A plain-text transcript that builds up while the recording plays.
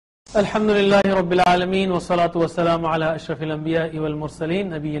الحمد لله رب العالمين والصلاة والسلام على أشرف الأنبياء والمرسلين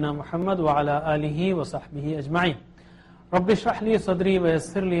نبينا محمد وعلى آله وصحبه أجمعين. رب اشرح لي صدري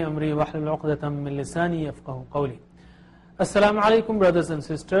ويسر لي أمري واحلل عقدة من لساني يفقهوا قولي. Assalamu alaikum, brothers and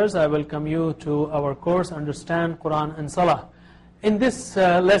sisters. I welcome you to our course Understand Quran and Salah. In this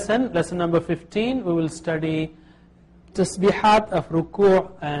lesson number 15, we will study tasbehaat of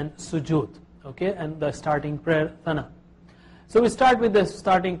ruku' and sujood, okay, and the starting prayer thana. So we start with the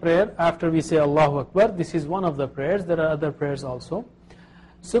starting prayer after we say Allahu Akbar. This is one of the prayers. There are other prayers also.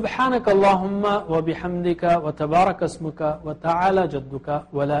 Subhanaka Allahumma wa bihamdika wa tabaraka asmuka wa ta'ala jadduka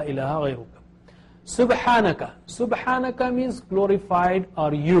wa la ilaha ghayruka. Subhanaka. Subhanaka means glorified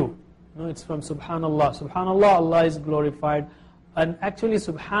are you. No, it's from Subhanallah. Subhanallah, Allah is glorified. And actually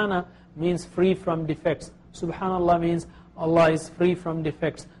Subhana means free from defects. Subhanallah means Allah is free from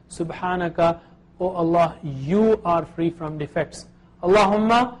defects. Subhanaka, O Allah, you are free from defects.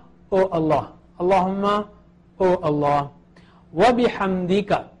 Allahumma, O Allah. Allahumma, O Allah. Wa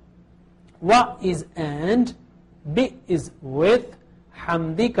bihamdika. Wa is and, bi is with,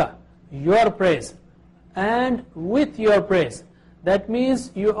 hamdika, your praise. And with your praise. That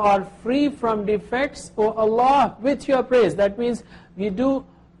means you are free from defects, O Allah, with your praise. That means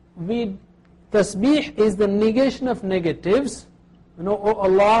tasbih is the negation of negatives. You know, O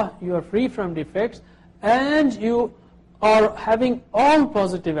Allah, you are free from defects, and you are having all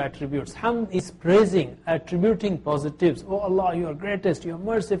positive attributes. Hamd is praising, attributing positives. O Allah, you are greatest, you are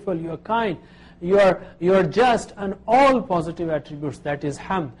merciful, you are kind, you are just, and all positive attributes. That is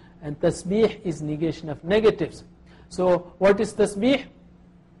hamd. And tasbih is negation of negatives. So what is tasbih?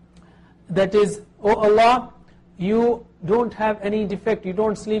 That is, O Allah, you don't have any defect, you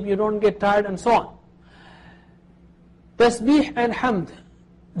don't sleep, you don't get tired, and so on. Tasbih and hamd.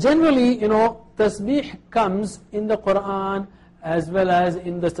 Generally, you know, tasbih comes in the Quran as well as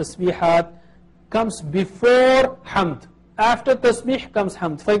in the tasbehaat, comes before hamd. After tasbih comes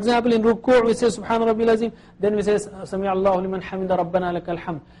hamd. For example, in ruku' we say Subhana Rabbil Azim, then we say Sami Allahu liman hamida Rabbana lakal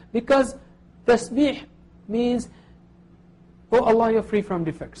hamd. Because tasbih means, oh Allah, you're free from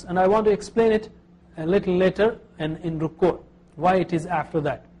defects. And I want to explain it a little later and in ruku', why it is after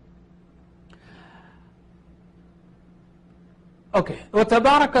that. Okay.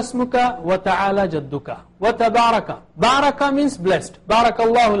 وَتَبَارَكَ اسْمُكَ وَتَعَالَى جَدُّكَ. وَتَبَارَكَ. Baraka means blessed.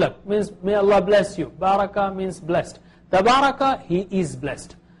 Barakallahu lak means may Allah bless you. Baraka means blessed. Tabaraka, he is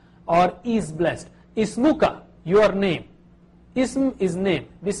blessed or is blessed. Ismuka, your name. Ism is name.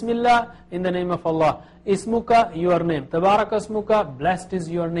 Bismillah, in the name of Allah. Ismuka, your name. Tabaraka ismuka, blessed is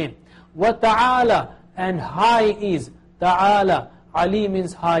your name. Wa ta'ala, and high is. Ta'ala, Ali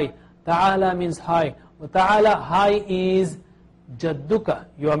means high. Ta'ala means high. Wa ta'ala, high is Jadduka,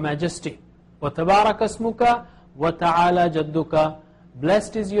 your majesty. Wa tabaraka ismuka, wa ta'ala jadduka.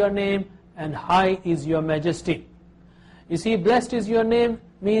 Blessed is your name and high is your majesty. You see, blessed is your name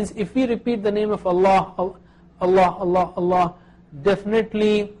means if we repeat the name of Allah, Allah, Allah, Allah,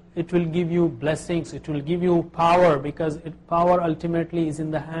 definitely it will give you blessings, it will give you power, because power ultimately is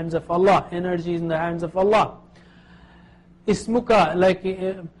in the hands of Allah, energy is in the hands of Allah. Ismuka, like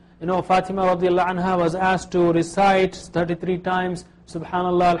you know, Fatima radiallahu anha was asked to recite 33 times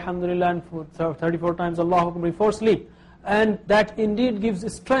Subhanallah, Alhamdulillah, and 34 times Allahu Akbar before sleep. And that indeed gives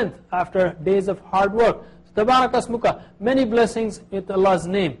strength after days of hard work. Tabaraka ismuka, many blessings with Allah's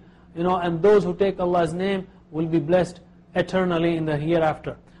name, you know, and those who take Allah's name will be blessed eternally in the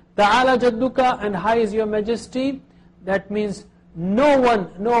hereafter. Ta'ala jadduka, and high is your majesty. That means no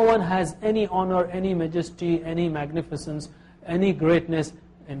one has any honor, any majesty, any magnificence, any greatness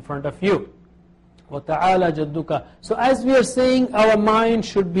in front of you. Wa ta'ala jadduka. So as we are saying, our mind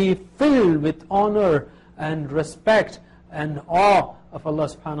should be filled with honor and respect and awe of Allah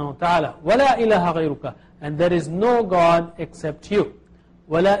subhanahu wa ta'ala. Wa la ilaha ghayruka, and there is no God except you.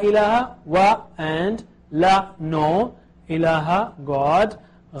 Wa la ilaha, wa and la, no, ilaha, God,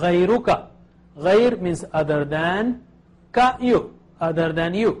 ghayruka. Ghayr means other than, ka, you, other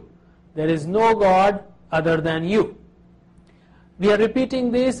than you. There is no God other than you. We are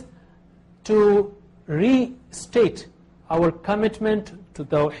repeating this to restate our commitment to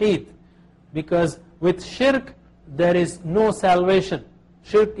Tawheed, because with shirk there is no salvation.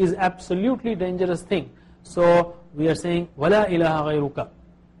 Shirk is absolutely dangerous thing. So we are saying wala ilaha ghayruka.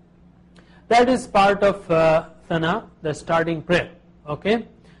 That is part of thana, the starting prayer. Okay,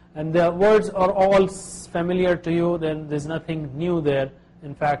 and the words are all familiar to you. Then there's nothing new there.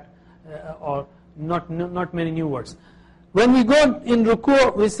 In fact, or not many new words. When we go in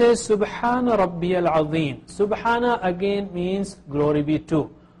ruku', we say Subhana Rabbiyal Azim. Subhana again means glory be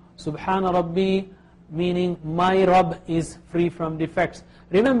to. Subhana Rabbi meaning my Rabb is free from defects.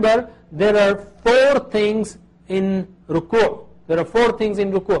 Remember, there are 4 things in ruku'. There are 4 things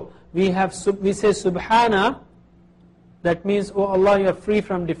in ruku'. We say Subhana, that means, oh Allah, you are free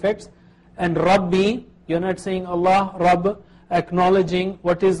from defects. And Rabbi, you're not saying Allah, Rabb, acknowledging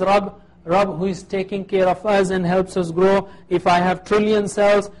what is Rabb. Rabb who is taking care of us and helps us grow. If I have trillion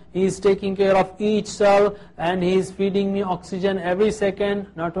cells, He is taking care of each cell, and He is feeding me oxygen every second,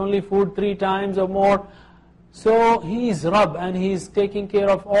 not only food 3 times or more. So He is Rabb, and He is taking care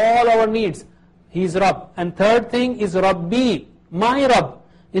of all our needs. He is Rabb. And third thing is Rabbi, my Rabb.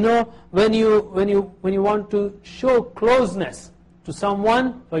 You know, when you want to show closeness to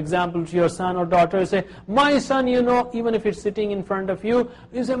someone, for example to your son or daughter, you say, my son, you know, even if it's sitting in front of you,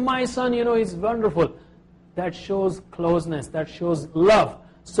 you say, my son, you know, he's wonderful. That shows closeness, that shows love.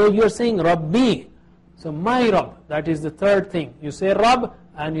 So you're saying Rabbi, so my Rabb, that is the third thing. You say Rabb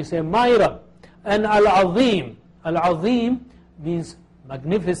and you say my Rabb. And Al-Azim, Al-Azim means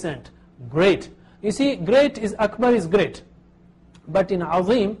magnificent, great. You see, great is, Akbar is great, but in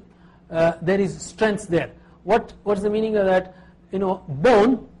Azim there is strength there. What's the meaning of that? You know,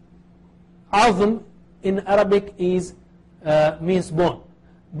 bone, Azim in Arabic is means bone.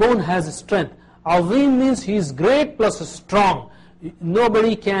 Bone has strength. Azim means he is great plus strong.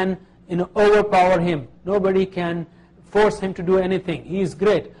 Nobody can, you know, overpower him. Nobody can force him to do anything. He is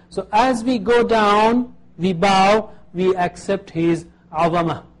great. So as we go down, we bow, we accept his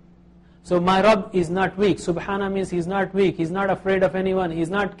azamah. So my Rabb is not weak. Subhana means he's not weak. He's not afraid of anyone. He's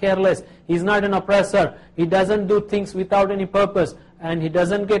not careless. He's not an oppressor. He doesn't do things without any purpose. And he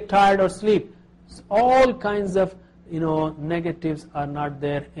doesn't get tired or sleep. So all kinds of, you know, negatives are not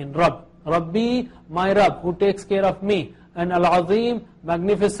there in Rabb. Rabbi, my Rabb, who takes care of me. And Al-Azim,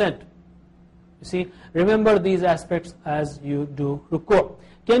 magnificent. You see, remember these aspects as you do ruku'.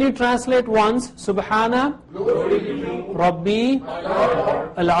 Can you translate once? Subhana, Rabbi,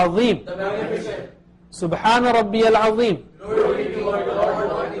 Al-Azim. Subhana Rabbi Al-Azim.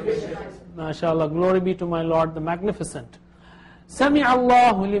 MashaAllah, glory be to my Lord, the Magnificent. Sami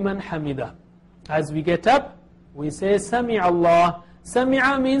Allahu liman hamida. As we get up, we say Sami Allah.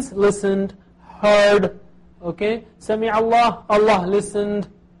 Sami'a means listened, heard. Okay, Sami Allah, Allah listened.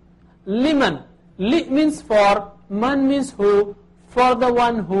 Liman, li means for, man means who, for the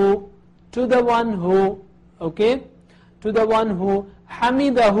one who, to the one who, okay, to the one who,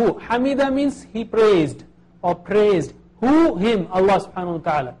 hamidahu. Hamida means he praised or praised. Who? Him, Allah subhanahu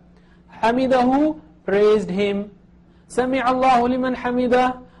wa ta'ala. Hamidahu, praised him. Sami Allahu liman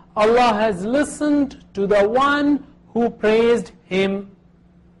hamida. Allah has listened to the one who praised him.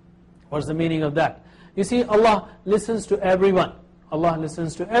 What's the meaning of that? You see, Allah listens to everyone. Allah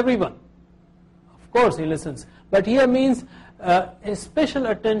listens to everyone. Of course He listens. But here means a special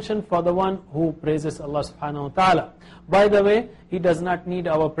attention for the one who praises Allah subhanahu wa ta'ala. By the way, He does not need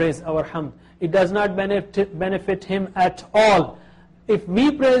our praise, our hamd. It does not benefit Him at all. If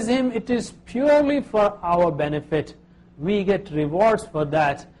we praise Him, it is purely for our benefit. We get rewards for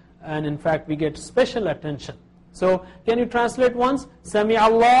that, and in fact we get special attention. So, can you translate once? Sami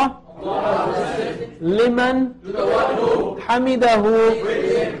Allah, liman,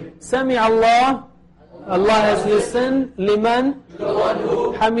 hamidahu. Sami Allah, Allah has listened. Liman,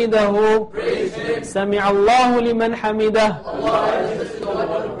 hamidahu. Sami Allahu liman hamidah.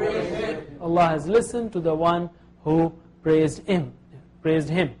 Allah has listened to the one who praised him.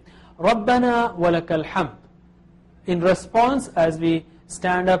 Rabbana walakal hamd. In response, as we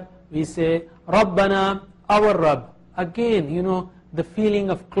stand up, we say Rabbana, our Rabb. Again, you know, the feeling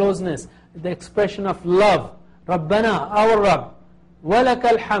of closeness, the expression of love. Rabbana, our Rabb.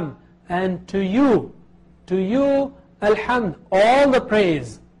 Walakal hamd. And to you, alhamd, all the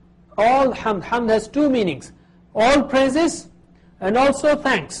praise. All hamd. Hamd has 2 meanings. All praises and also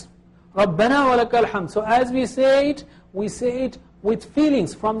thanks. Rabbana walakal hamd. So as we say it with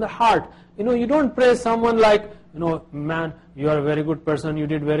feelings from the heart. You know, you don't praise someone like, you know, man, you are a very good person, you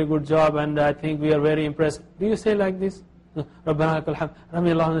did very good job, and I think we are very impressed. Do you say like this? Rabbana walakal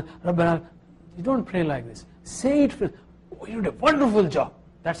hamd, Rabbana. You don't pray like this. Say it, oh, you did a wonderful job.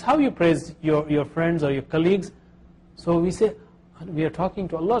 That's how you praise your friends or your colleagues. So we say, we are talking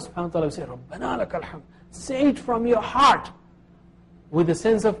to Allah subhanahu wa ta'ala, we say, Rabbana lakal hamd. Say it from your heart. With a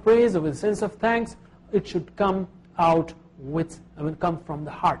sense of praise or with a sense of thanks, it should come out come from the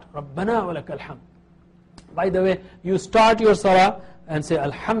heart. Rabbana walakal hamd. By the way, you start your salah and say,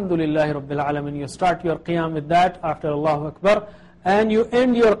 Alhamdulillahi Rabbil Alamin. You start your qiyam with that after Allahu Akbar. And you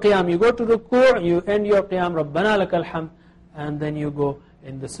end your qiyam. You go to ruku', you end your qiyam, Rabbana lakal hamd. And then you go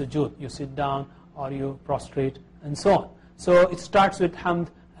in the sujood. You sit down or you prostrate and so on. So it starts with hamd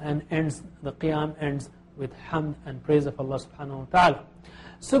and ends, the qiyam ends with hamd and praise of Allah subhanahu wa ta'ala.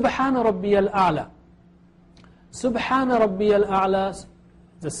 Subhana Rabbiyal A'la. Subhana Rabbiyal A'la,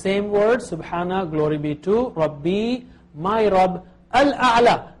 the same word, Subhana, glory be to, Rabbi, my Rabb,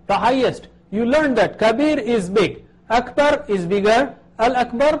 Al-A'la, the highest. You learned that Kabir is big, Akbar is bigger,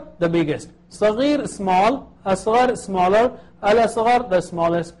 Al-Akbar, the biggest. Saghir, small, Asghar, smaller, Al-Asghar, the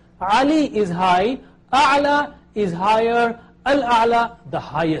smallest. Ali is high, A'la is higher, Al-A'la, the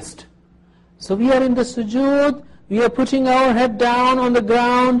highest. So we are in the sujood, we are putting our head down on the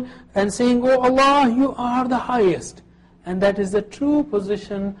ground and saying, oh Allah, you are the highest. And that is the true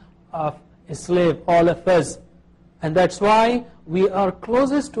position of a slave, all of us. And that's why we are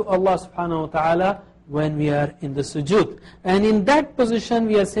closest to Allah subhanahu wa ta'ala when we are in the sujood. And in that position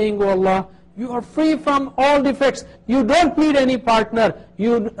we are saying, oh Allah, you are free from all defects. You don't need any partner.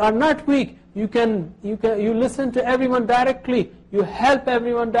 You are not weak. You listen to everyone directly. You help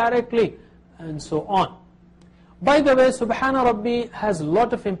everyone directly. And so on. By the way, Subhana Rabbi has a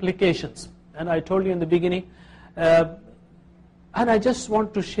lot of implications. And I told you in the beginning. And I just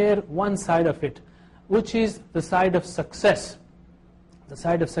want to share one side of it, which is the side of success. The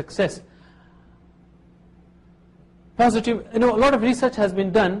side of success. Positive, a lot of research has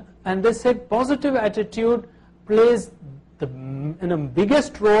been done, and they said positive attitude plays the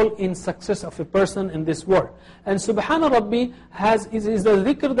biggest role in success of a person in this world. And Subhana Rabbi is the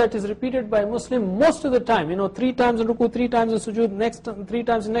dhikr that is repeated by a Muslim most of the time. 3 times in ruku, 3 times in sujood, 3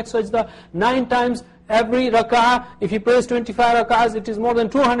 times in next sajda, 9 times every rak'ah. If he prays 25 rak'ahs, it is more than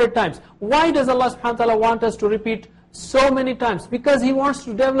 200 times. Why does Allah subhanahu wa ta'ala want us to repeat so many times? Because He wants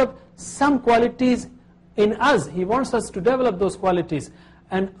to develop some qualities in us. He wants us to develop those qualities.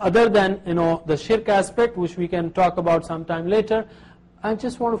 And other than the shirk aspect, which we can talk about sometime later, I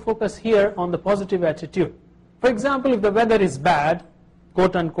just want to focus here on the positive attitude. For example, if the weather is bad,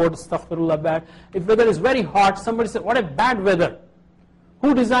 quote unquote, astaghfirullah, bad, if weather is very hot, somebody says, what a bad weather.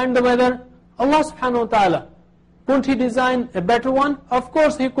 Who designed the weather? Allah subhanahu wa ta'ala. Couldn't He design a better one? Of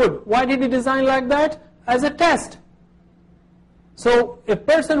course He could. Why did He design like that? As a test. So a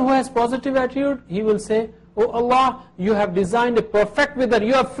person who has positive attitude, he will say, oh Allah, you have designed a perfect weather.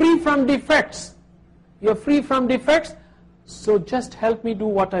 You are free from defects. You are free from defects. So just help me do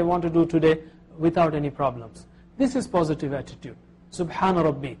what I want to do today without any problems. This is positive attitude. Subhana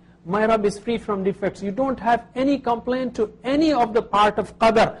Rabbi. My Rabb is free from defects. You don't have any complaint to any of the part of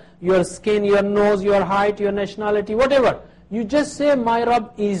qadar. Your skin, your nose, your height, your nationality, whatever. You just say, my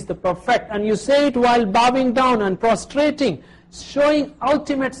Rabb is the perfect. And you say it while bowing down and prostrating, showing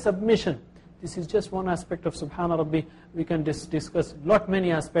ultimate submission. This is just one aspect of Subhana Rabbi. We can discuss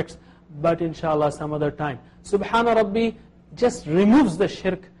many aspects, but inshallah some other time. Subhana Rabbi just removes the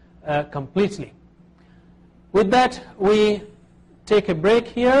shirk completely. With that, we take a break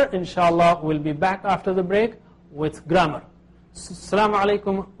here. Inshallah, we'll be back after the break with grammar. Assalamu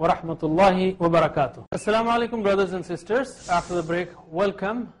alaikum wa rahmatullahi wa barakatuh. Assalamu alaikum, brothers and sisters. After the break,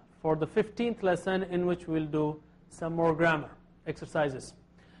 welcome for the 15th lesson, in which we'll do some more grammar exercises.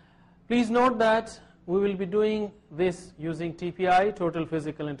 Please note that we will be doing this using TPI, total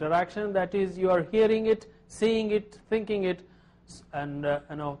physical interaction. That is, you are hearing it, seeing it, thinking it, and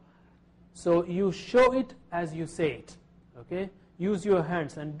so you show it as you say it. Okay? Use your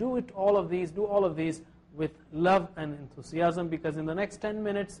hands and do all of these with love and enthusiasm, because in the next 10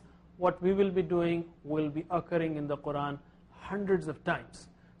 minutes what we will be doing will be occurring in the Quran hundreds of times.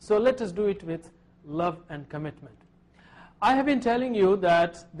 So let us do it with love and commitment. I have been telling you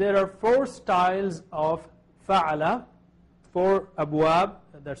that there are 4 styles of fa'ala, 4 abwab,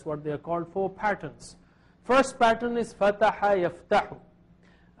 that's what they are called, 4 patterns. First pattern is fataha yaftahu,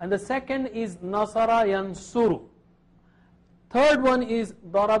 and the second is nasara yansuru. Third one is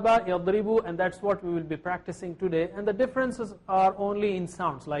daraba yadribu, and that's what we will be practicing today. And the differences are only in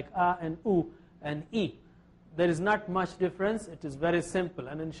sounds like a and u and e. There is not much difference. It is very simple,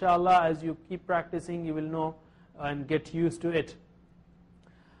 and inshallah as you keep practicing you will know and get used to it.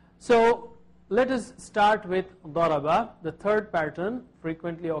 So let us start with daraba, the third pattern,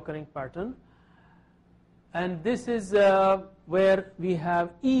 frequently occurring pattern. And this is where we have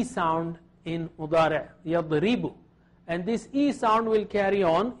e sound in mudari', yadribu. And this e sound will carry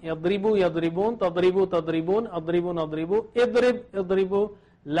on, yadribu, yadribun, tadribu, tadribun, adribu, nadribu, idrib, idribu,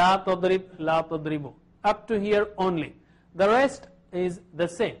 la tadrib, la tadribu. Up to here only. The rest is the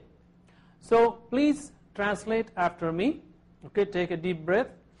same. So please translate after me. Okay, take a deep breath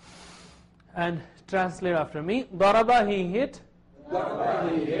and translate after me. Daraba, he hit.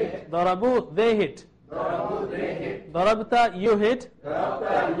 Daraba, he hit. Darabu, they hit. Darabu, they hit. Darabta, you hit.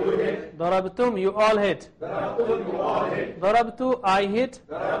 Darabta, you hit. Darabtum, you all hit. Darabtum, you all hit. Darabtu, I hit.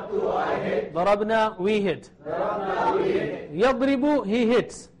 Darabtu, I hit. Darabna, we hit. Darabna, we hit. يضرب, he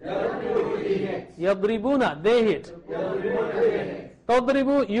hits. يضربون, they hit.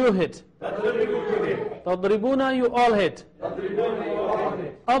 تضرب, you hit. تضربون, you all hit.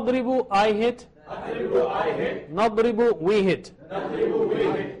 أضرب, I hit. نضرب, we hit.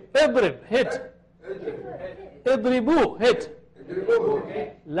 اضرب, hit. اضربوا, hit.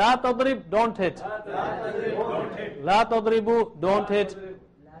 لا تضرب, don't hit. لا تضربوا, don't hit.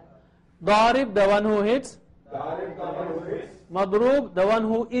 ضارب, the one who hits. مضروب, the one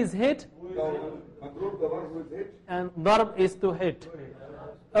who is hit. And ضرب is to hit.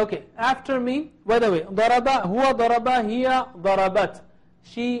 Okay, after me, by the way, ضرب, هو ضرب, هي ضربت,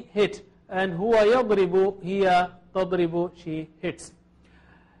 she hit. And هو يضرب, هي تضرب, she hits.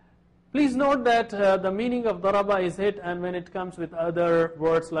 Please note that the meaning of daraba is hit, and when it comes with other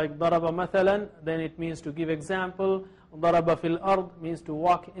words like daraba mathalan, then it means to give example. Daraba fil ard means to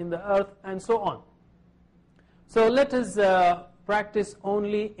walk in the earth, and so on. So let us practice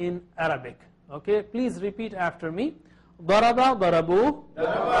only in Arabic. Okay, please repeat after me. Daraba darabu,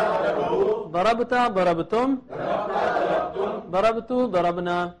 darabta darabtum, darabtu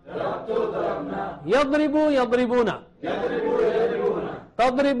darabna, yadribu yadribuna,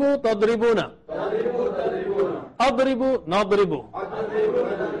 تضربوا تضربون أضربوا نضربوا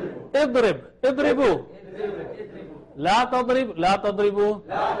اضرب اضربوا لا تضرب لا تضربوا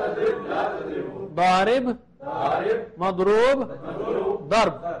ضارب مضروب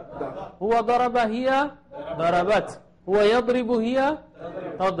ضرب هو ضرب هي ضربت هو يضرب هي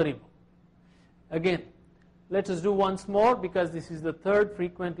تضرب. Again, let us do once more because this is the third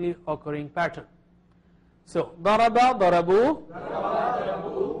frequently occurring pattern. So, ضرب ضربوا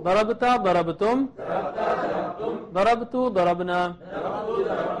ضربت ضربتم ضربت ضربنا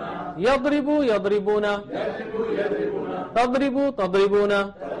يضرب يضربون تضرب تضربون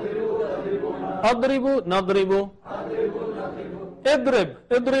أضرب نضرب اضرب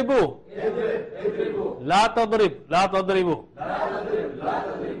اضربوا لا تضرب لا تضربوا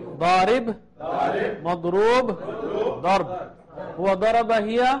ضارب مضروب ضرب هو ضرب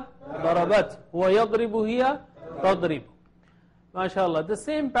هي ضربت هو يضرب هي تضرب. MashaAllah. The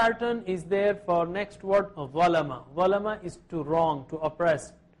same pattern is there for next word, zalama. Zalama is to wrong, to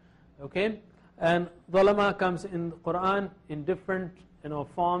oppress. Okay? And zalama comes in the Quran in different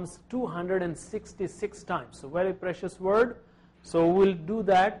forms 266 times. So very precious word. So we'll do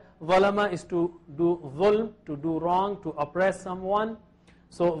that. Zalama is to do zulm, to do wrong, to oppress someone.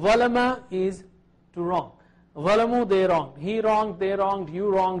 So zalama is to wrong. Zalamu, they wronged. He wronged, they wronged,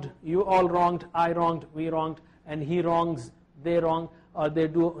 you all wronged, I wronged, we wronged, and he wrongs, they wrong, or they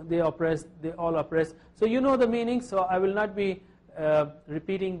oppress, they all oppress. So you know the meaning, so I will not be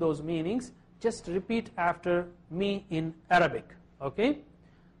repeating those meanings. Just repeat after me in Arabic. Okay?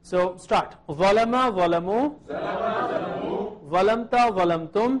 So start. Zalama, zalamu. Zalamta,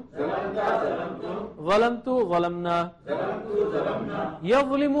 zalamtum. Zalamtu, zalamna.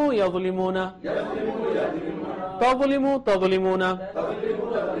 Yazlimu, yazlimuna. تظلموا تظلمون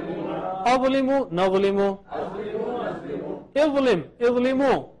أظلموا نظلموا اظلم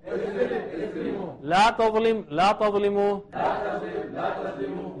اظلموا لا تظلم لا تظلموا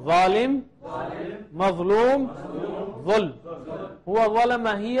ظالم مظلوم ظلم هو ظلم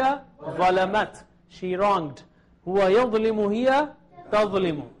هي ظلمت she wronged هو يظلم هي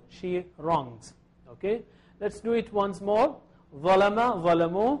تظلم she wrongs. Okay, let's do it once more. ظلم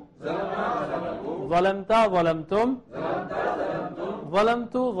ظلموا ظلمت ظلمتم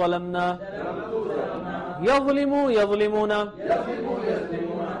ظلمت ظلمنا يظلم يظلمون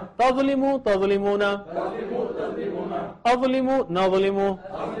تظلم تظلمون أظلم نظلم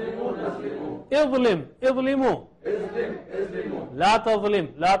اظلم اظلموا لا تظلم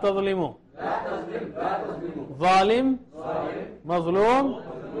لا تظلموا ظالم مظلوم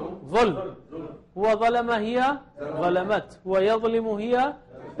ظلم هو ظلم هي ظلمت هو يظلم هي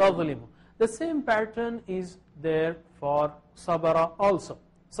تظلم. The same pattern is there for sabara also.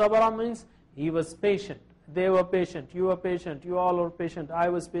 Sabara means he was patient, they were patient, you were patient, you all were patient, I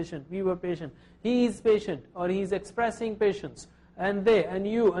was patient, we were patient, he is patient, or he is expressing patience, and they and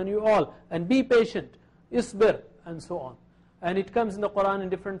you all, and be patient, isbir, and so on. And it comes in the Quran in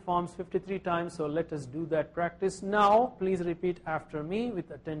different forms 53 times, so let us do that practice. Now please repeat after me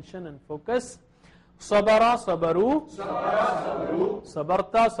with attention and focus. Sabara sabaru,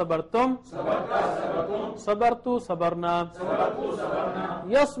 sabarta sabartum, sabartu sabarna,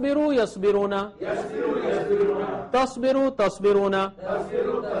 yasbiru yasbiruna, tasbiru tasbiruna,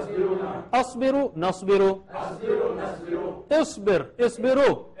 asbiru nasbiru, isbir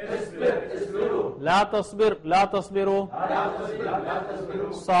isbiru, la tasbir la tasbiru,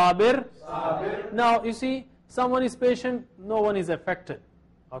 sabir. Now you see, Someone is patient, no one is affected.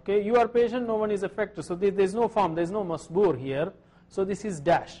 Okay, you are patient, no one is affected. So there is no form, there is no masboor here. So this is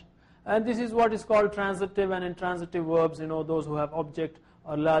dash. And this is what is called transitive and intransitive verbs, those who have object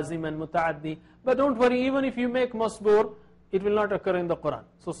or lazim and muta'addi. But don't worry, even if you make masboor, it will not occur in the Quran.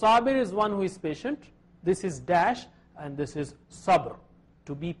 So sabir is one who is patient. This is dash, and this is sabr,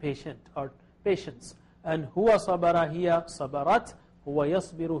 to be patient or patience. And huwa sabara hiya sabarat, huwa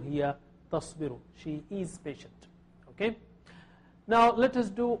yasbiru hiya tasbiru. She is patient. Okay. Now let us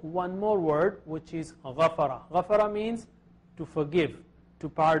do one more word, which is ghafara. Ghafara means to forgive, to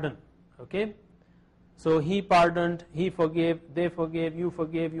pardon. Okay. So he pardoned, he forgave, they forgave, you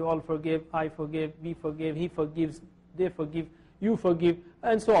all forgave, I forgave, we forgave, he forgives, they forgive, you forgive,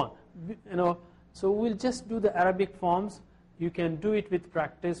 and so on. So we'll just do the Arabic forms. You can do it with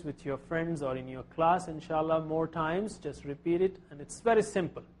practice with your friends or in your class, inshallah, more times. Just repeat it, and it's very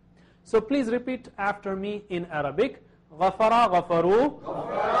simple. So please repeat after me in Arabic. غفر غفروا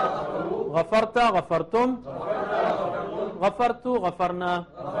غفرت غفرتم غفرت غفرنا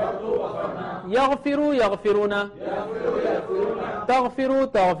يغفر يغفرون تغفر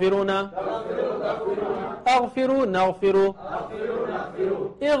تغفرون أغفر نغفر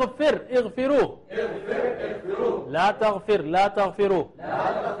اغفر اغفروا لا تغفر لا تغفروا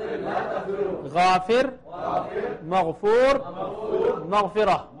غافر مغفور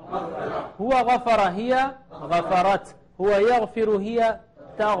مغفرة هو غفر هي غفرت هو يغفر هي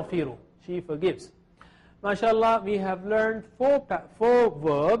تغفر. She forgives. MashaAllah, we have learned four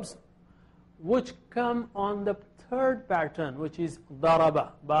verbs which come on the third pattern, which is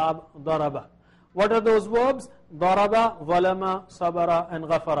daraba, bab daraba. What are those verbs? Daraba, zalama, sabara, and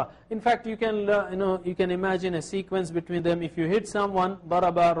ghafara. In fact, you can you can imagine a sequence between them. If you hit someone,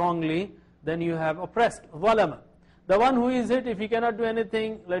 daraba, wrongly, then you have oppressed, zalama. The one who is hit, if he cannot do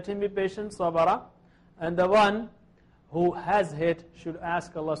anything, let him be patient, sabara. And the one who has hit should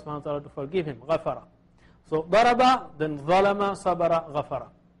ask Allah subhanahu wa ta'ala to forgive him, ghafara. So daraba, then zalama, sabara, ghafara.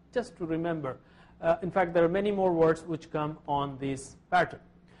 Just to remember. In fact, there are many more words which come on this pattern.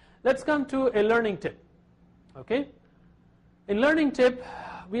 Let's come to a learning tip. Okay? In learning tip,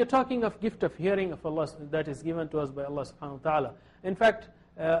 we are talking of gift of hearing of Allah that is given to us by Allah subhanahu wa ta'ala. In fact,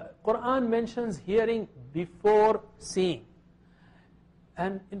 Quran mentions hearing before seeing.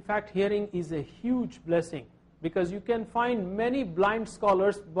 And in fact, hearing is a huge blessing, because you can find many blind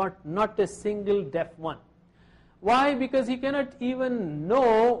scholars but not a single deaf one. Why? Because he cannot even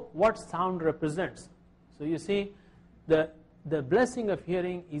know what sound represents. So you see, the blessing of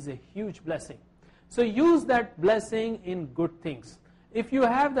hearing is a huge blessing. So use that blessing in good things. If you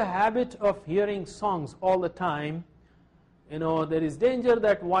have the habit of hearing songs all the time, there is danger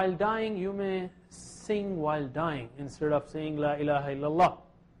that while dying you may sing while dying instead of saying La ilaha illallah.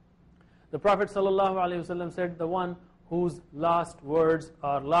 The Prophet ﷺ said, the one whose last words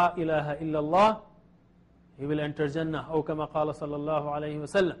are La ilaha illallah, he will enter Jannah. أو كما قال صلى الله عليه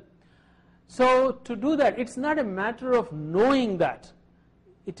وسلم. So to do that, it's not a matter of knowing that.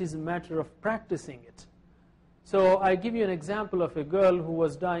 It is a matter of practicing it. So I give you an example of a girl who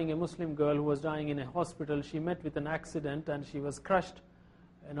was dying, a Muslim girl who was dying in a hospital. She met with an accident and she was crushed,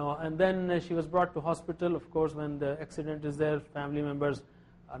 and then she was brought to hospital. Of course, when the accident is there, family members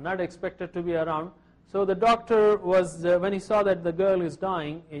are not expected to be around. So the doctor was, when he saw that the girl is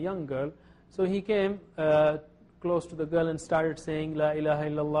dying, a young girl, so he came close to the girl and started saying La ilaha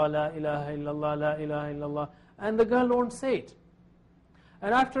illallah, La ilaha illallah, La ilaha illallah, and the girl won't say it.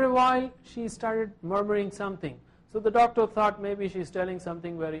 And after a while, she started murmuring something. So the doctor thought maybe she's telling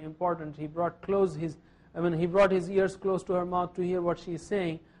something very important. He brought his ears close to her mouth to hear what she's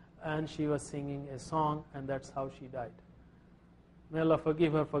saying, and she was singing a song, and that's how she died. May Allah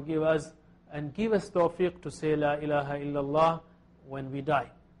forgive her, forgive us, and give us tawfiq to say La ilaha illallah when we die.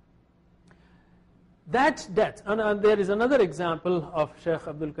 That death, and there is another example of Sheikh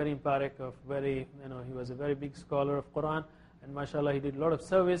Abdul Karim Parekh, of he was a very big scholar of Quran, and mashallah he did a lot of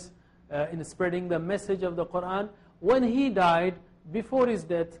service in spreading the message of the Quran. When he died, before his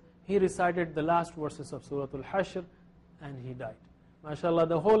death, he recited the last verses of Surah Al-Hashr, and he died. Mashallah,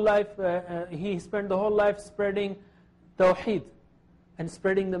 the whole life, he spent the whole life spreading Tawheed and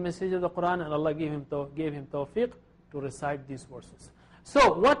spreading the message of the Quran, and Allah gave him tawfiq to recite these verses.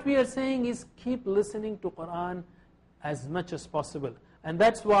 So what we are saying is keep listening to Quran as much as possible, and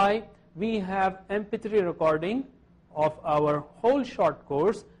that's why we have MP3 recording of our whole short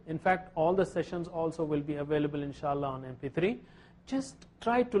course. In fact, all the sessions also will be available inshallah on MP3. Just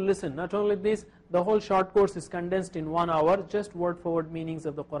try to listen. Not only this, the whole short course is condensed in 1 hour, just word for word meanings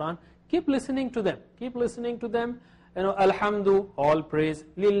of the Quran. Keep listening to them. Keep listening to them. Alhamdu, all praise.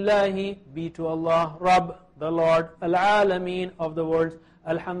 Lillahi, be to Allah. Rabb, the Lord, Al-Alameen, of the worlds,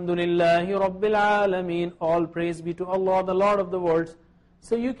 Alhamdulillahi Rabbil Alameen, all praise be to Allah, the Lord of the worlds.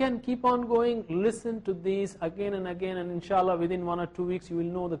 So you can keep on going, listen to these again and again, and inshallah within 1 or 2 weeks you will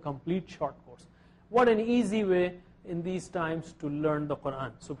know the complete short course. What an easy way in these times to learn the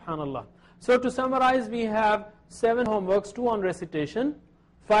Quran, subhanallah. So to summarize, we have 7 homeworks, 2 on recitation,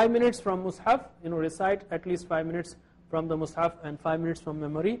 5 minutes from Mus'haf, recite at least 5 minutes from the Mus'haf and 5 minutes from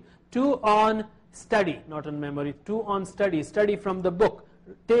memory, 2 on study, not on memory, 2 on study from the book.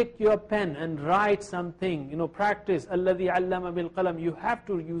 Take your pen and write something, practice, alladhi allama bil qalam. You have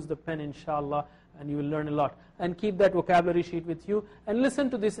to use the pen, inshallah, and you will learn a lot. And keep that vocabulary sheet with you and listen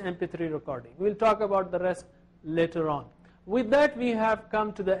to this MP3 recording. We'll talk about the rest later on. With that, we have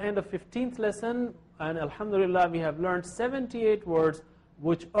come to the end of 15th lesson, and alhamdulillah, we have learned 78 words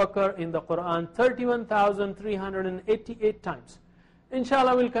which occur in the Quran 31,388 times.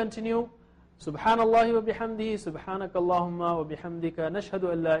 Inshallah, we'll continue. Subhanallah wa bihamdihi, subhanakallahumma wa bihamdika, nashhadu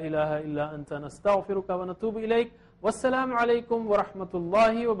an la ilaha illa anta, nastaghfiruka wa natubu ilayk. Wassalamu alaikum wa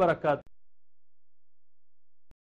rahmatullahi wa barakatuh.